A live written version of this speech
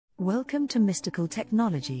Welcome to Mystical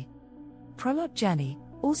Technology. Prahlad Jani,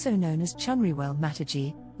 also known as Chunriwal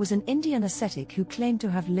Mataji, was an Indian ascetic who claimed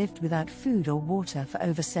to have lived without food or water for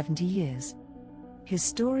over 70 years. His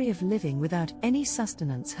story of living without any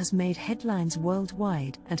sustenance has made headlines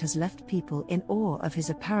worldwide and has left people in awe of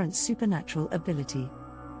his apparent supernatural ability.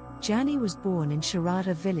 Jani was born in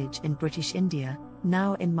Sharada village in British India,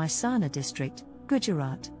 now in Mehsana district,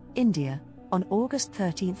 Gujarat, India, on August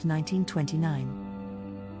 13, 1929.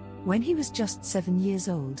 When he was just 7 years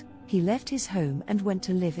old, he left his home and went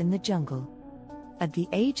to live in the jungle. At the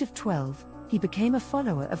age of 12, he became a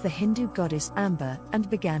follower of the Hindu goddess Amba and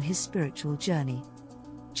began his spiritual journey.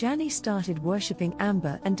 Jani started worshipping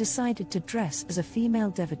Amba and decided to dress as a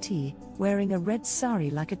female devotee, wearing a red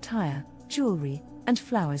sari-like attire, jewelry, and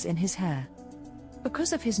flowers in his hair.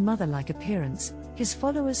 Because of his mother-like appearance, his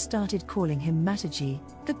followers started calling him Mataji,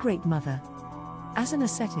 the Great Mother. As an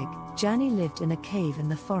ascetic, Jani lived in a cave in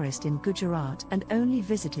the forest in Gujarat and only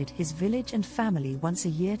visited his village and family once a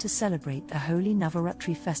year to celebrate the holy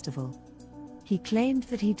Navaratri festival. He claimed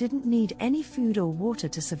that he didn't need any food or water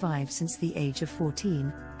to survive since the age of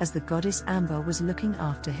 14, as the goddess Amba was looking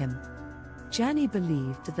after him. Jani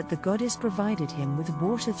believed that the goddess provided him with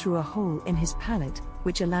water through a hole in his palate,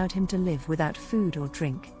 which allowed him to live without food or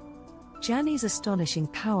drink. Jani's astonishing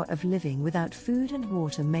power of living without food and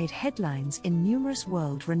water made headlines in numerous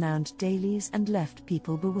world-renowned dailies and left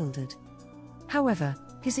people bewildered. However,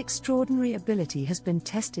 his extraordinary ability has been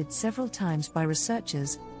tested several times by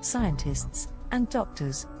researchers, scientists, and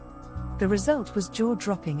doctors. The result was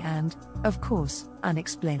jaw-dropping and, of course,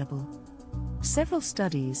 unexplainable. Several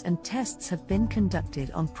studies and tests have been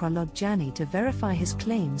conducted on Prahlad Jani to verify his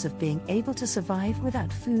claims of being able to survive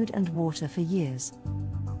without food and water for years.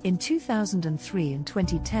 In 2003 and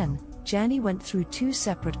 2010, Jani went through 2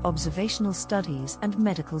 separate observational studies and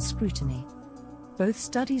medical scrutiny. Both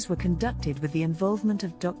studies were conducted with the involvement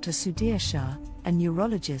of Dr. Sudhir Shah, a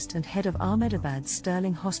neurologist and head of Ahmedabad's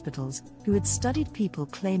Sterling Hospitals, who had studied people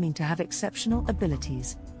claiming to have exceptional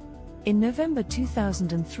abilities. In November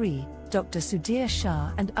 2003, Dr. Sudhir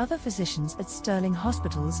Shah and other physicians at Sterling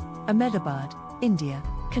Hospitals, Ahmedabad, India,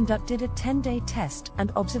 conducted a 10-day test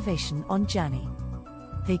and observation on Jani.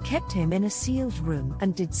 They kept him in a sealed room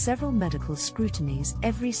and did several medical scrutinies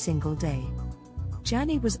every single day.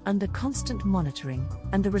 Jani was under constant monitoring,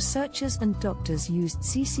 and the researchers and doctors used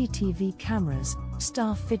CCTV cameras,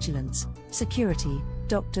 staff vigilance, security,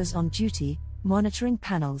 doctors on duty, monitoring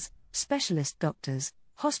panels, specialist doctors,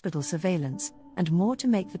 hospital surveillance, and more to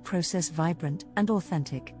make the process vibrant and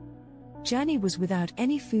authentic. Jani was without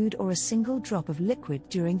any food or a single drop of liquid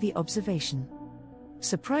during the observation.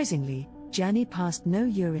 Surprisingly, Jani passed no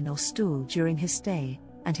urine or stool during his stay,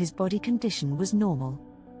 and his body condition was normal.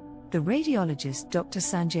 The radiologist Dr.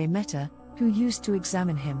 Sanjay Mehta, who used to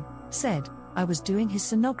examine him, said, "I was doing his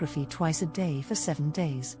sonography twice a day for 7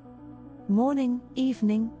 days. Morning,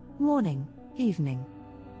 evening,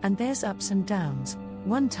 and there's ups and downs.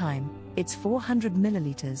 One time, it's 400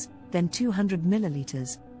 milliliters, then 200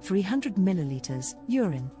 milliliters, 300 milliliters,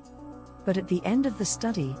 urine. But at the end of the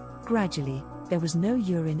study, gradually, there was no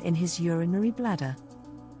urine in his urinary bladder."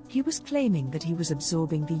 He was claiming that he was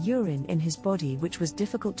absorbing the urine in his body, which was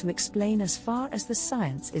difficult to explain as far as the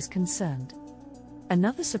science is concerned.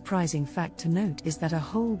 Another surprising fact to note is that a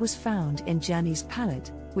hole was found in Jani's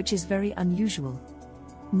palate, which is very unusual.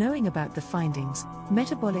 Knowing about the findings,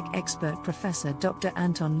 metabolic expert Professor Dr.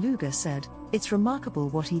 Anton Luger said, "It's remarkable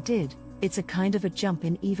what he did, it's a kind of a jump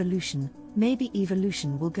in evolution, maybe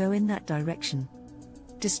evolution will go in that direction."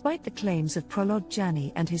 Despite the claims of Prahlad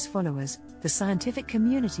Jani and his followers, the scientific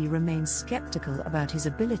community remains skeptical about his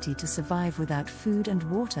ability to survive without food and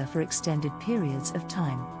water for extended periods of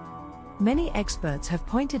time. Many experts have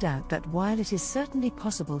pointed out that while it is certainly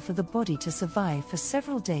possible for the body to survive for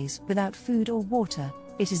several days without food or water,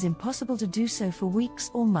 it is impossible to do so for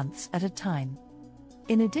weeks or months at a time.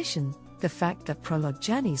 In addition, the fact that Prahlad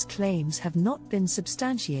Jani's claims have not been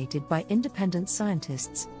substantiated by independent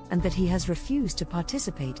scientists, and that he has refused to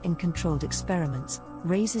participate in controlled experiments,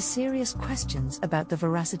 raises serious questions about the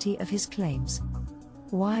veracity of his claims.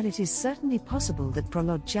 While it is certainly possible that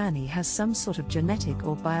Prahlad Jani has some sort of genetic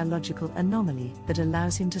or biological anomaly that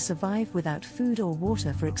allows him to survive without food or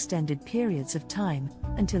water for extended periods of time,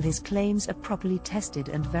 until his claims are properly tested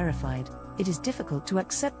and verified, it is difficult to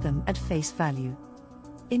accept them at face value.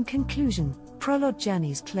 In conclusion, Prahlad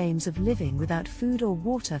Jani's claims of living without food or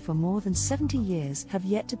water for more than 70 years have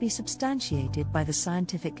yet to be substantiated by the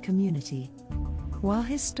scientific community. While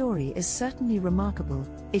his story is certainly remarkable,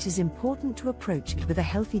 it is important to approach it with a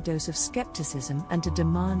healthy dose of skepticism and to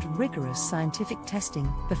demand rigorous scientific testing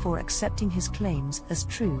before accepting his claims as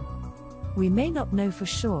true. We may not know for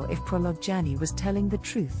sure if Prahlad Jani was telling the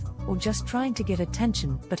truth, or just trying to get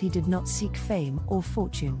attention, but he did not seek fame or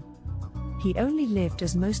fortune. He only lived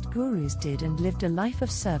as most gurus did and lived a life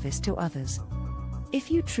of service to others.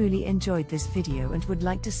 If you truly enjoyed this video and would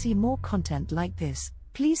like to see more content like this,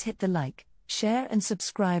 please hit the like, share and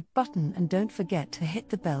subscribe button, and don't forget to hit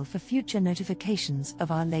the bell for future notifications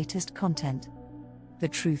of our latest content. The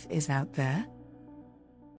truth is out there.